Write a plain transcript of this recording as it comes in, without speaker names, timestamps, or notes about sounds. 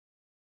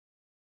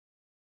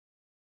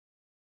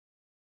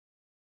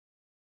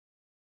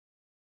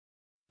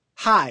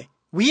Hi,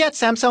 we at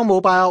Samsung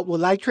Mobile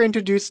would like to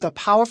introduce the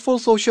powerful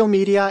social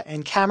media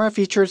and camera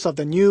features of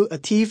the new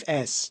ATIV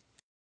S.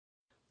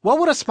 What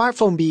would a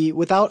smartphone be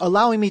without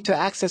allowing me to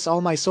access all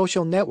my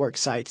social network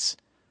sites?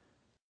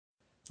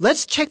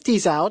 Let's check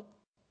these out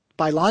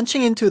by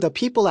launching into the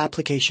People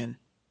application.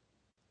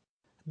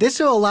 This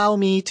will allow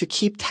me to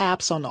keep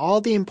tabs on all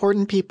the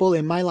important people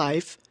in my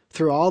life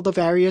through all the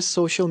various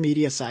social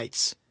media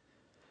sites.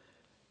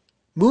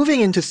 Moving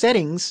into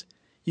Settings,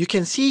 you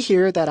can see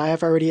here that I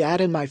have already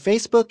added my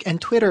Facebook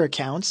and Twitter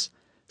accounts,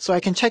 so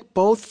I can check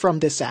both from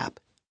this app.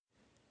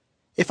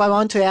 If I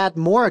want to add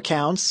more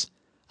accounts,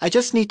 I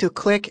just need to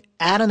click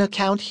Add an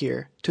Account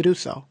here to do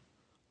so.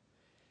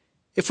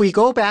 If we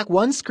go back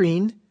one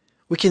screen,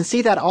 we can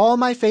see that all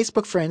my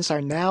Facebook friends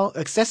are now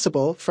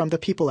accessible from the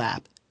People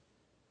app.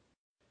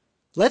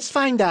 Let's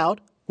find out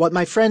what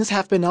my friends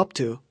have been up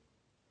to.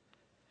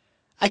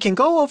 I can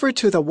go over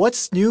to the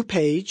What's New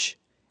page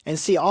and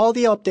see all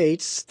the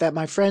updates that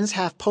my friends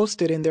have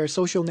posted in their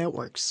social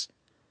networks.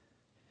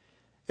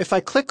 If I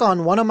click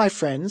on one of my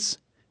friends,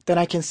 then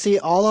I can see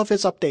all of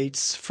his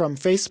updates from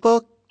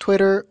Facebook,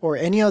 Twitter, or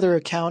any other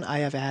account I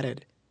have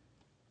added.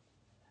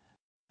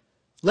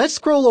 Let's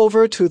scroll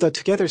over to the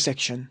Together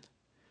section.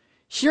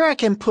 Here I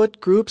can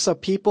put groups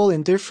of people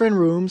in different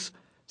rooms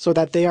so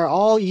that they are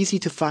all easy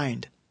to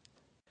find.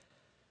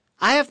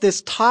 I have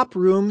this top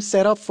room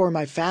set up for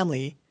my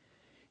family,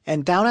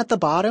 and down at the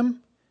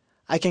bottom,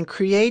 I can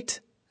create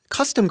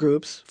custom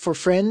groups for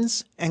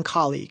friends and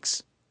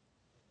colleagues.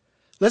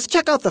 Let's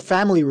check out the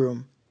family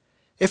room.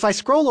 If I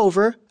scroll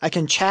over, I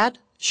can chat,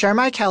 share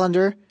my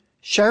calendar,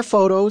 share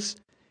photos,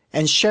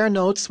 and share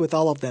notes with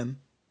all of them.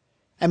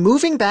 And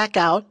moving back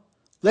out,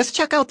 let's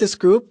check out this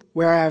group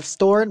where I have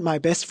stored my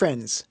best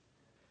friends.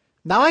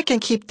 Now I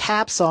can keep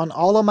tabs on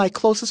all of my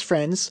closest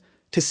friends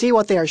to see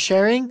what they are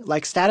sharing,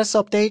 like status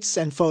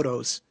updates and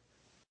photos.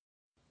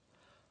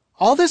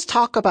 All this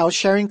talk about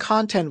sharing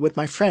content with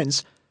my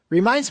friends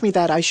reminds me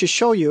that I should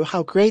show you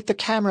how great the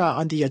camera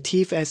on the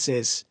ATIV S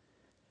is.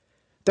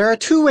 There are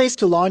two ways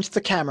to launch the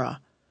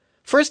camera.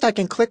 First, I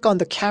can click on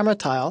the camera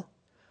tile,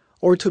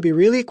 or to be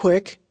really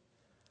quick,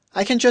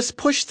 I can just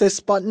push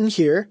this button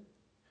here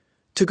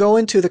to go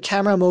into the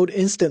camera mode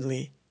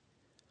instantly.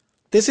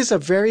 This is a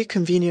very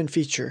convenient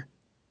feature.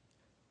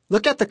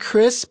 Look at the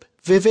crisp,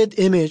 vivid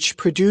image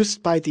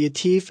produced by the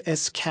ATIV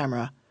S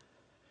camera.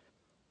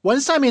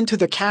 Once I'm into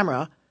the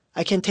camera,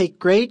 I can take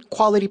great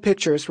quality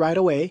pictures right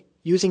away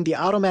using the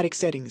automatic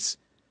settings.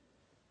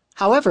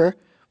 However,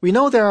 we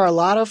know there are a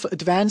lot of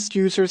advanced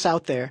users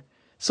out there,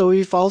 so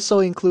we've also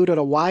included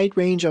a wide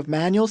range of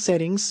manual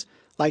settings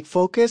like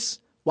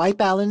focus, white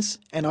balance,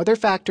 and other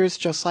factors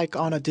just like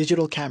on a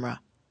digital camera.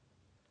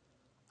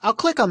 I'll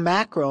click on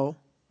Macro,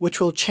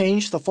 which will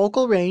change the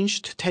focal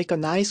range to take a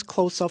nice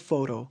close-up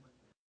photo.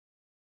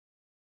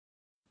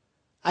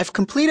 I've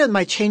completed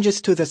my changes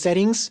to the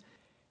settings,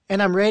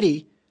 and I'm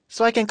ready.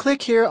 So I can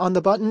click here on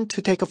the button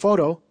to take a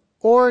photo,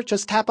 or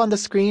just tap on the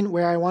screen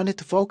where I want it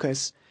to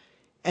focus,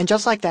 and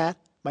just like that,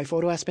 my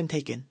photo has been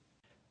taken.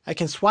 I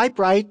can swipe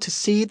right to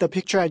see the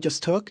picture I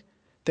just took,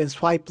 then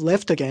swipe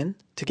left again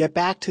to get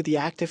back to the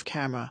active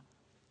camera.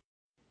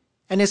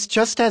 And it's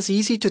just as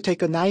easy to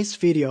take a nice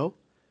video.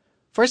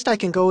 First I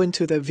can go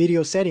into the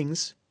video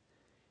settings.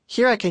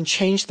 Here I can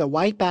change the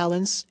white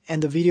balance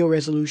and the video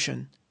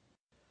resolution.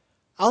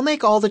 I'll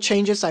make all the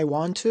changes I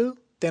want to,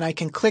 then I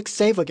can click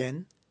Save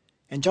again.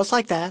 And just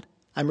like that,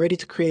 I'm ready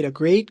to create a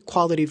great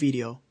quality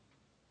video.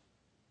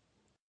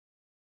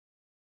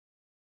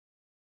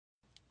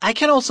 I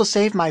can also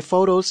save my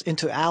photos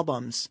into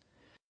albums.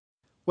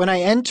 When I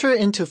enter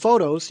into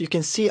Photos, you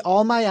can see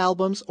all my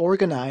albums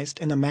organized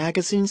in a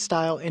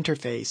magazine-style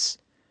interface.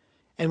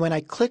 And when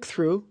I click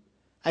through,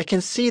 I can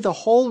see the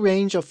whole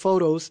range of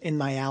photos in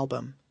my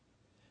album.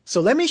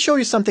 So let me show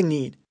you something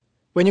neat.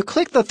 When you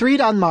click the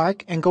three-dot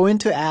mark and go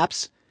into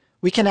Apps,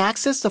 we can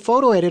access the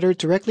photo editor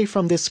directly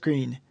from this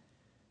screen.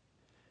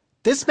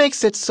 This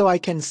makes it so I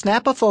can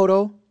snap a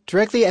photo,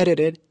 directly edit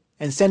it,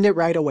 and send it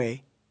right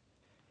away.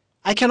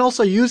 I can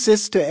also use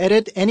this to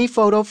edit any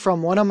photo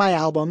from one of my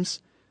albums,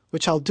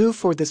 which I'll do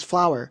for this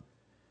flower.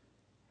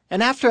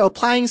 And after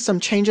applying some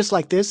changes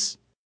like this,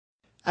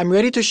 I'm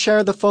ready to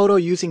share the photo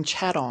using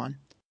Chat On.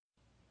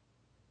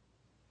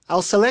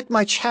 I'll select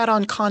my Chat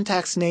On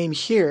contact's name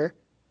here,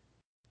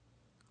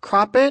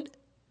 crop it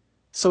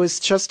so it's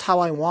just how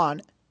I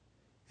want,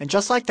 and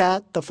just like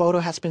that, the photo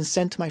has been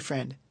sent to my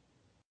friend.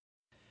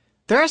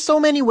 There are so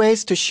many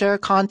ways to share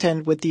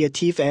content with the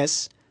ATIV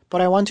S, but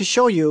I want to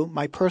show you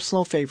my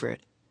personal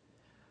favorite.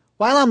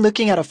 While I'm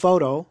looking at a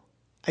photo,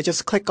 I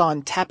just click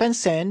on Tap and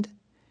Send,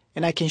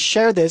 and I can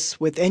share this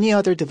with any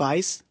other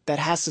device that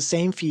has the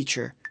same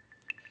feature.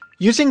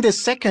 Using this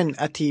second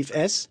ATIV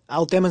S,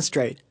 I'll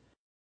demonstrate.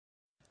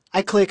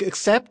 I click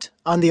Accept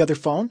on the other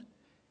phone,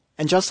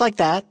 and just like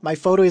that, my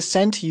photo is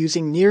sent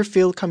using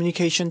near-field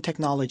communication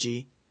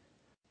technology.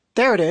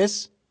 There it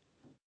is.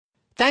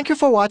 Thank you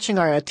for watching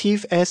our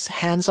ATIV S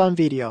hands-on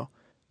video.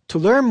 To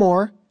learn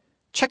more,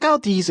 check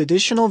out these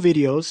additional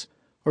videos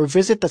or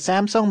visit the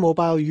Samsung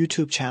Mobile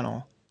YouTube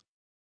channel.